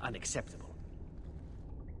find unacceptable.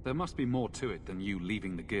 There must be more to it than you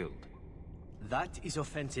leaving the guild. That is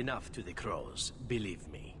offense enough to the Crows, believe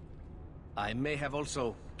me. I may have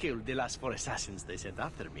also killed the last 4 assassins they sent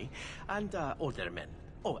after me, and older men.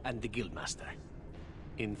 Oh, and the guildmaster.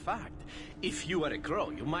 In fact, if you were a crow,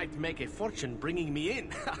 you might make a fortune bringing me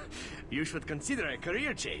in. You should consider a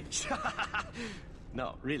career change.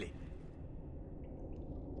 No, really.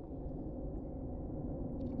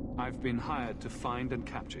 I've been hired to find and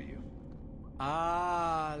capture you.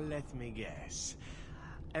 Ah, let me guess.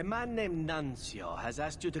 A man named Nuncio has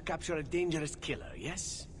asked you to capture a dangerous killer,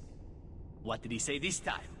 yes? What did he say this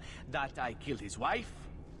time? That I killed his wife?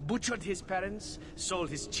 Butchered his parents? Sold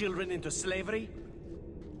his children into slavery?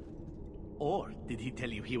 Or did he tell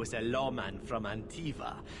you he was a lawman from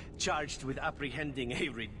Antiva, charged with apprehending a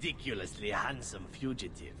ridiculously handsome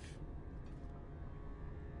fugitive?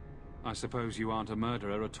 I suppose you aren't a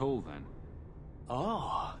murderer at all, then?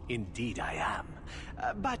 Oh, indeed I am.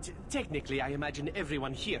 But technically, I imagine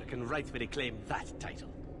everyone here can rightfully claim that title.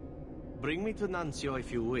 Bring me to Nuncio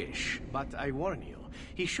if you wish, but I warn you,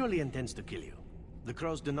 he surely intends to kill you. The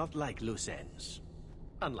Crows do not like loose ends.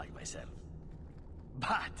 Unlike myself.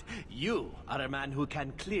 But you are a man who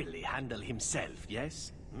can clearly handle himself,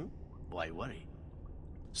 yes? Why worry?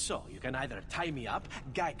 So, you can either tie me up,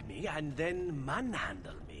 gag me, and then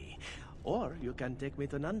manhandle me. Or you can take me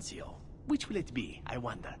to Nuncio. Which will it be, I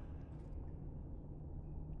wonder?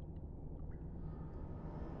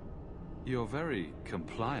 You're very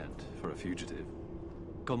compliant for a fugitive.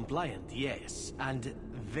 Compliant, yes, and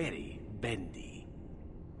very bendy.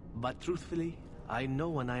 But truthfully, I know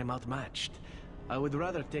when I am outmatched. I would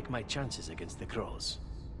rather take my chances against the Crows.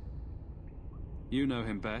 You know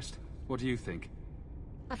him best. What do you think?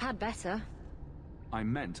 I've had better. I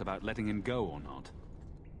meant about letting him go or not.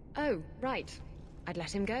 Oh, right. I'd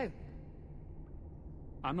let him go.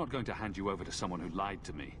 I'm not going to hand you over to someone who lied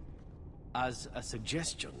to me. As a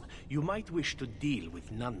suggestion, you might wish to deal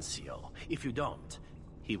with Nuncio. If you don't,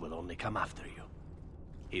 he will only come after you.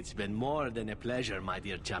 It's been more than a pleasure, my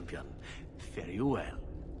dear champion. Fare you well.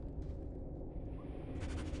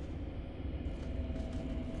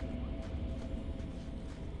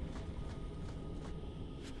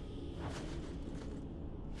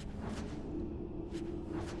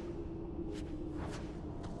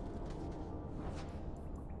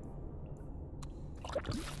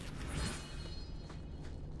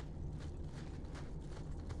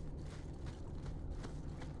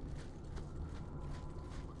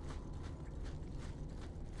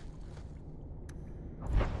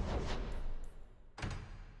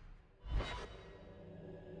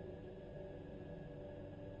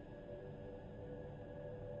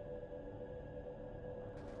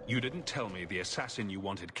 You didn't tell me the assassin you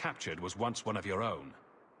wanted captured was once one of your own.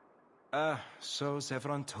 So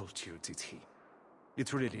Zevran told you, did he?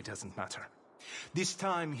 It really doesn't matter. This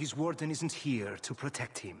time, his warden isn't here to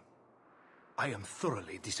protect him. I am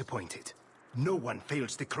thoroughly disappointed. No one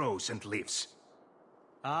fails the Crows and lives.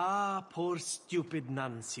 Ah, poor stupid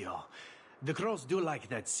Nuncio. The Crows do like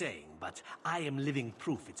that saying, but I am living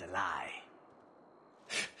proof it's a lie.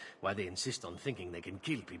 Why they insist on thinking they can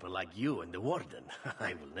kill people like you and the Warden,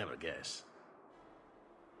 I will never guess.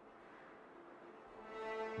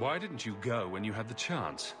 Why didn't you go when you had the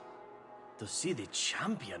chance? To see the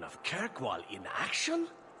champion of Kirkwall in action?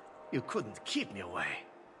 You couldn't keep me away.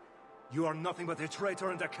 You are nothing but a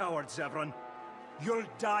traitor and a coward, Zevran. You'll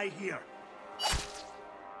die here.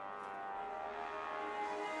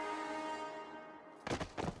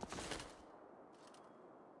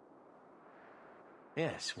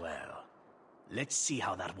 Yes, well, let's see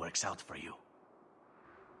how that works out for you.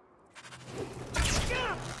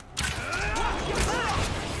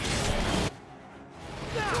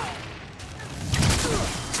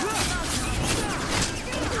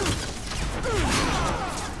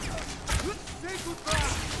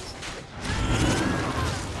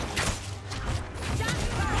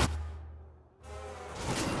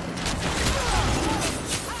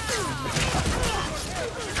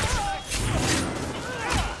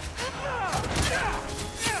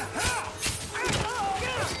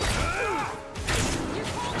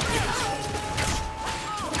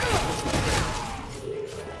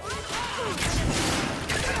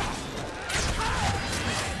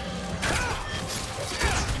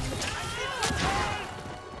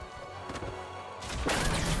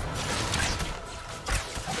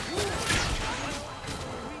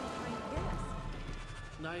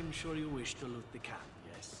 I'm sure you wish to loot the camp,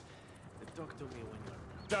 yes? Talk to me when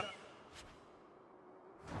you're done.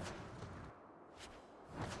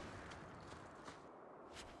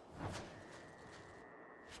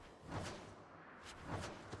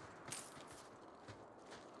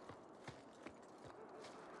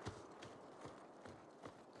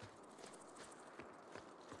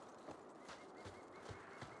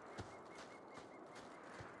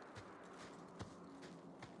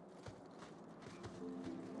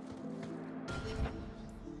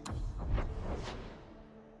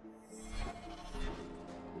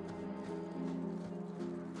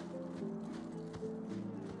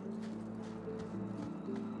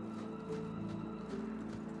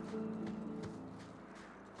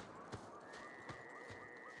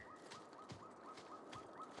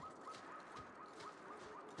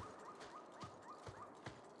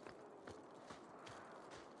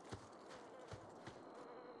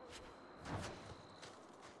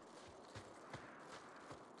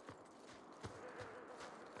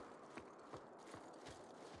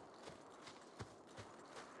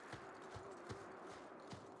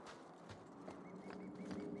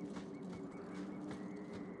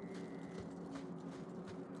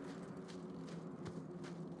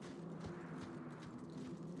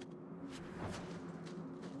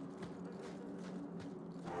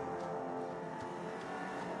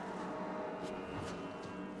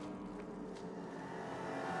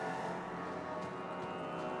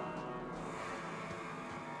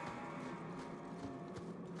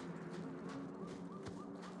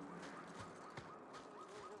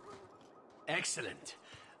 Excellent.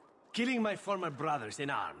 Killing my former brothers in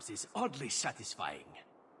arms is oddly satisfying.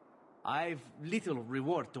 I've little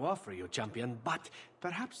reward to offer you, champion, but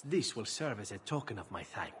perhaps this will serve as a token of my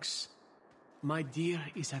thanks. My dear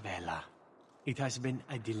Isabella, it has been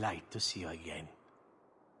a delight to see you again.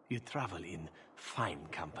 You travel in fine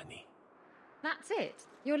company. That's it?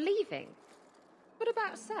 You're leaving? What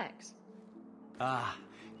about sex? Ah,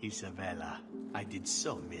 Isabella, I did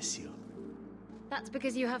so miss you. That's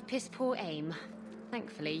because you have piss-poor aim.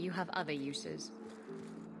 Thankfully, you have other uses.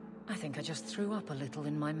 I think I just threw up a little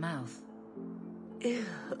in my mouth. Ew.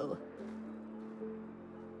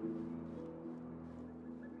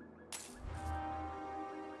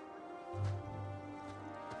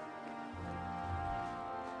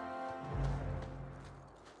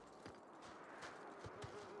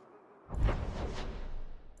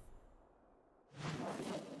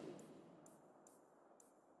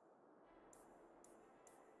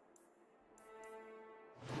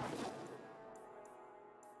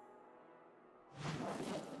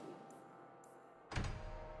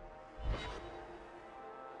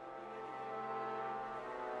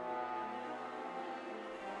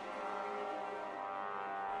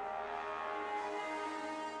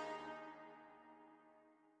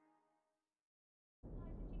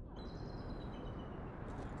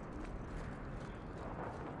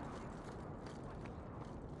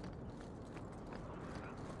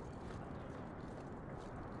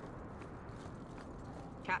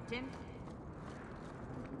 Captain?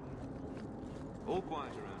 All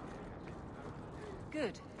quiet around.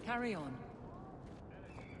 Good. Carry on.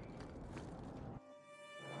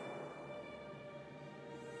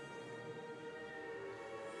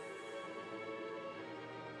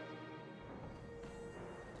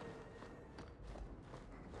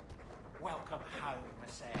 Welcome home,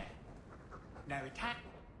 sir. No attack?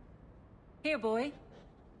 Here, boy.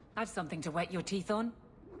 I've something to wet your teeth on.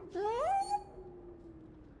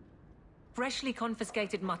 Freshly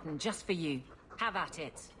confiscated mutton, just for you. Have at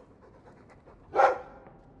it.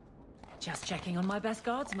 Just checking on my best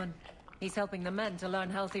guardsman. He's helping the men to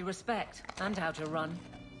learn healthy respect, and how to run.